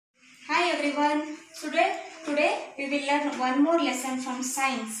everyone. Today we will learn one more lesson from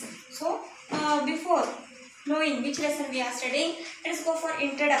science. So before knowing which lesson we are studying, let's go for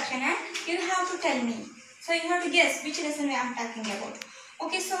introduction and you have to tell me. So you have to guess which lesson I am talking about.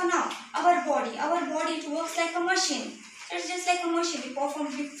 Okay, so now our body it works like a machine. It's just like a machine. We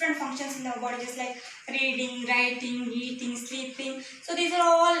perform different functions in our body, just like reading, writing, eating, sleeping. So these are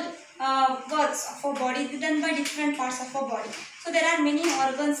all works of our body done by different parts of our body. So there are many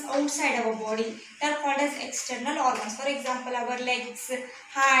organs outside our body. They are called as external organs. For example, our legs,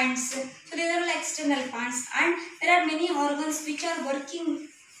 hands. So these are all external parts, and there are many organs which are working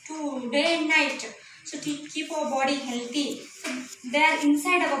day and night. So to keep our body healthy, so they are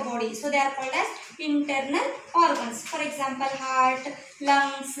inside our body. So they are called as internal organs. For example, heart,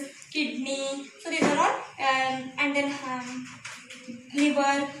 lungs, kidney. So these are all, and then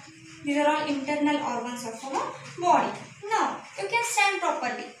liver. These are all internal organs of our body. Now you can stand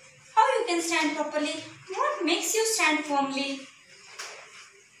properly. How you can stand properly? What makes you stand firmly?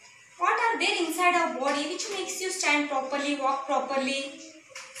 What are there inside our body which makes you stand properly, walk properly?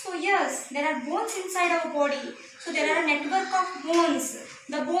 So yes, there are bones inside our body. So there are a network of bones.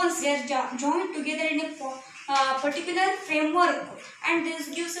 The bones, they are joined together in a particular framework, and this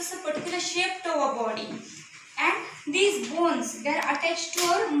gives us a particular shape to our body. And these bones, they are attached to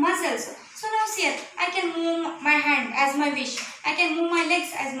our muscles. So now see here, I can move my hand as my wish. I can move my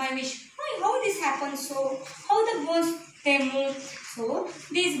legs as my wish. How this happens? So how the bones they move? So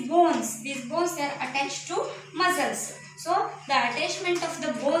these bones they are attached to muscles. So the attachment of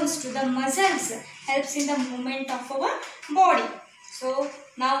the bones to the muscles helps in the movement of our body. So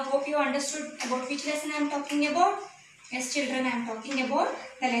now hope you understood about which lesson I am talking about. Yes children, I am talking about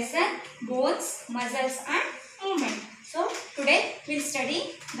the lesson bones, muscles and movement. So today we will study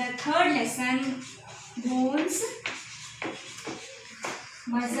the third lesson, bones,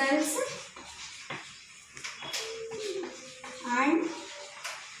 muscles and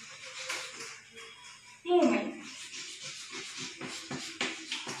movement.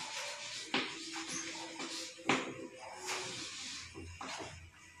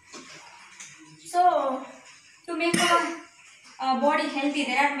 So to make our body healthy,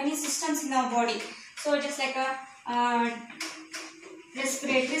 there are many systems in our body. So just like a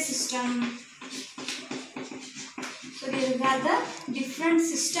respiratory system. So these are the different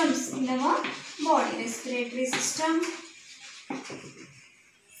systems in our body. Respiratory system,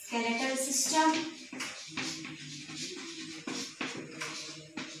 skeletal system,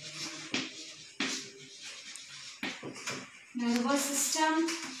 nervous system,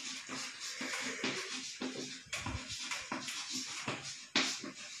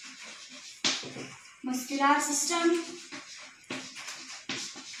 muscular system,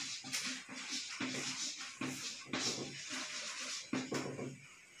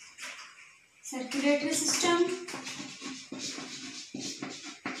 circulatory system,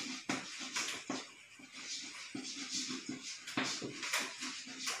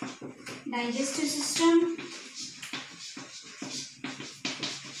 digestive system,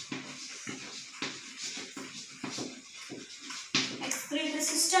 excretory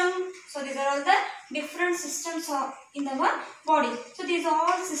system. So these are all the different systems in our body. So these are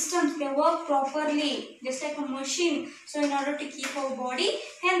all systems, they work properly just like a machine. So in order to keep our body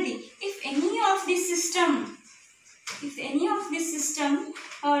healthy, if any of this system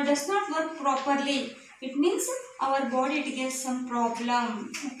does not work properly, it means our body it gets some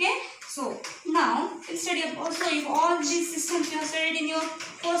problem. Okay, so now we'll study also if all these systems you have studied in your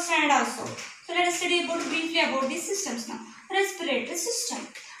first standard also. So let us study briefly about these systems now. Respiratory system.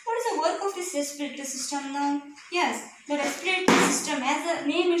 What is the work of this respiratory system now? Yes, the respiratory system, as the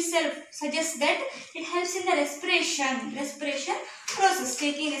name itself suggests, that it helps in the respiration process.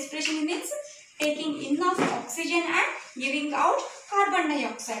 Respiration means taking in of oxygen and giving out carbon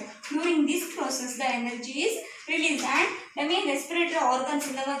dioxide. During this process, the energy is released, and the main respiratory organs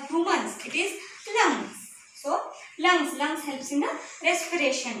in our humans, it is lungs. So lungs helps in the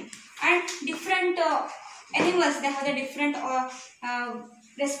respiration, and different animals, they have a different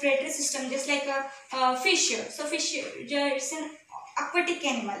respiratory system, just like a fish. So fish is an aquatic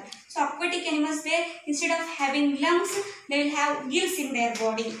animal. So aquatic animals, they instead of having lungs, they will have gills in their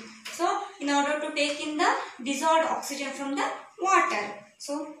body. So in order to take in the dissolved oxygen from the water.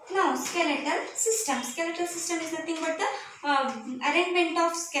 So now skeletal system. Skeletal system is nothing but the arrangement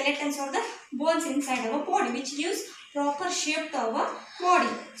of skeletons or the bones inside our body, which gives proper shape to our body.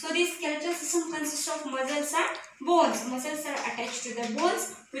 So this skeletal system consists of muscles and bones. Muscles are attached to the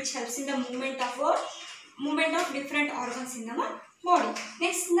bones, which helps in the movement of different organs in our body.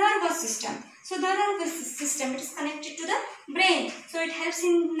 Next, nervous system. So the nervous system, it is connected to the brain. So it helps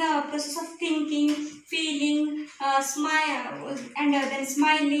in the process of thinking, feeling, smile, and then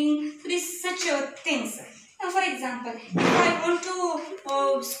smiling. So these such things. Now, for example, if I want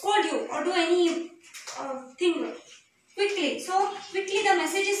to scold you or do any thing quickly, so quickly the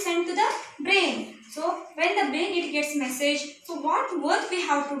message is sent to the brain. So when the brain it gets message, so what work we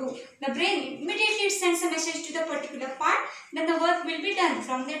have to do? The brain immediately it sends a message to the particular part, then the work will be done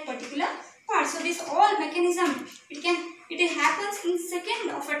from that particular part. So this all mechanism it happens in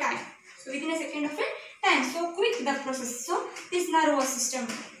second of a time. So within a second of a time. So quick the process. So this nervous system.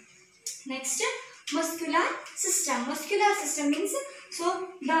 Next, muscular system. Muscular system means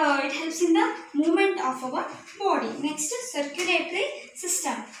it helps in the movement of our body. Next, circulatory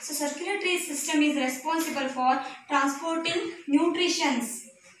system. So circulatory system is responsible for transporting nutritions.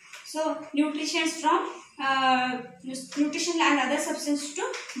 So nutritions from nutrition and other substances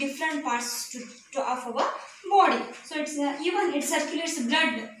to different parts of our body. So it's even it circulates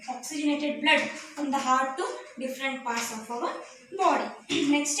blood, oxygenated blood from the heart to different parts of our body.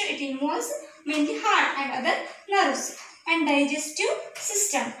 Next, it involves mainly heart and other nerves. And digestive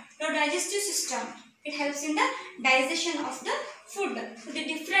system. The digestive system, it helps in the digestion of the food. So the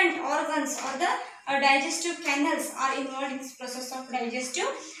different organs or the digestive canals are involved in this process of digestive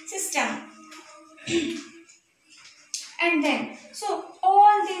system. And then, so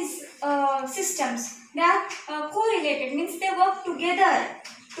all these systems, they are correlated, means they work together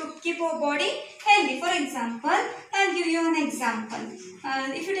to keep our body healthy. For example, I'll give you an example.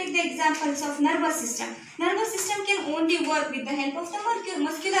 If you take the examples of nervous system can only work with the help of the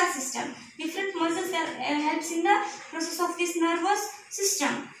muscular system. Different muscles that helps in the process of this nervous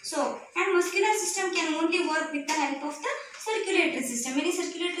system. So, and muscular system can only work with the help of the circulatory system. Many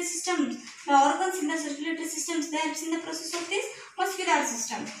circulatory systems, the organs in the circulatory systems, they helps in the process of this muscular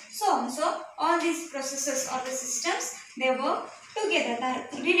system. So all these processes or the systems, they work together, they are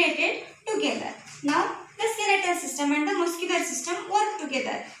related together. Now, the skeletal system and the muscular system work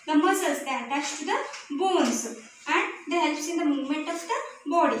together. The muscles, they are attached to the bones and they helps in the movement of the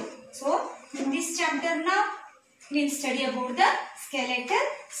body. So, in this chapter now, we will study about the skeletal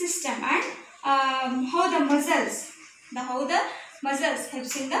system and how the muscles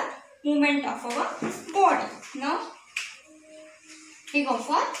helps in the movement of our body. Now, we go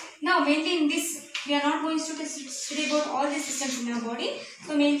for, now mainly in this, we are not going to study about all the systems in our body.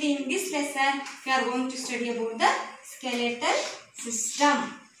 So mainly in this lesson, we are going to study about the skeletal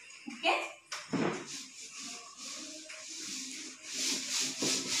system. Okay.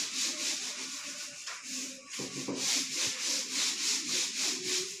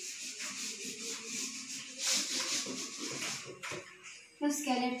 The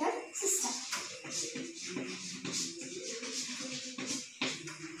skeletal system.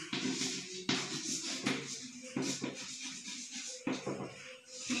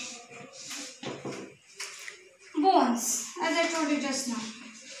 Bones, as I told you just now.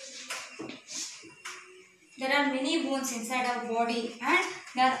 There are many bones inside our body, and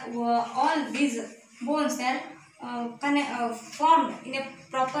there all these bones they are formed in a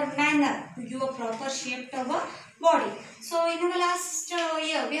proper manner to give a proper shape to our body. So in the last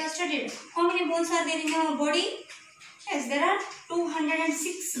year we have studied how many bones are there in our body. Yes, there are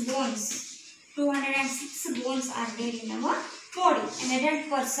 206 bones. 206 bones are there in our body. An adult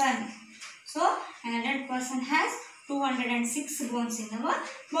person. So an adult person has 206 bones in our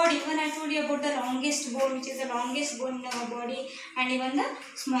body. Even I told you about the longest bone, which is the longest bone in our body, and even the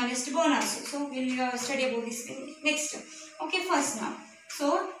smallest bone also. So we will study about this next. Okay, first now.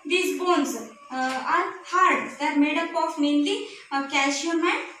 So these bones are hard. They are made up of mainly calcium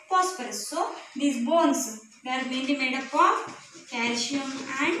and phosphorus. So these bones, they are mainly made up of calcium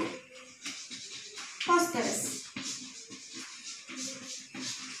and phosphorus.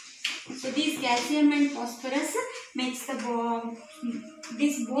 So these calcium and phosphorus makes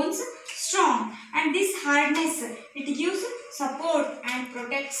these bones strong, and this hardness it gives support and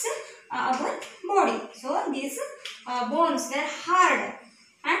protects our body. So these bones, they are hard,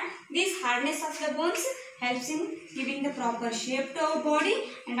 and this hardness of the bones helps in giving the proper shape to our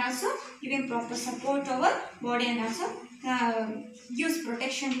body and also giving proper support to our body, and also gives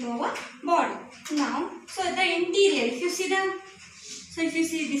protection to our body. Now, so the interior, if you see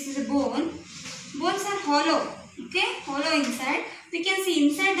this is a bone. Bones are hollow. Okay, hollow inside. We can see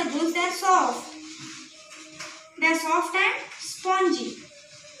inside the bones they are soft. They are soft and spongy.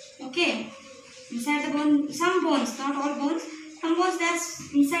 Okay, inside the bone, some bones, not all bones. Some bones they are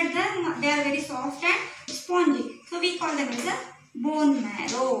inside them. They are very soft and spongy. So we call them as a bone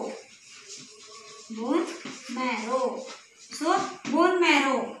marrow. Bone marrow. So bone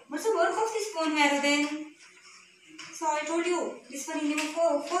marrow. What's the work of this bone marrow then? So I told you this one in your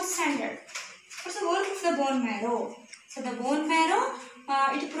fourth standard. What's the work of the bone marrow? So the bone marrow,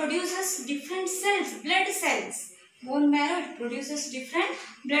 it produces different cells, blood cells. Bone marrow, it produces different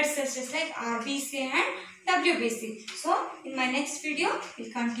blood cells just like RBC and WBC. So in my next video,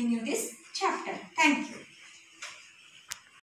 we'll continue this chapter. Thank you.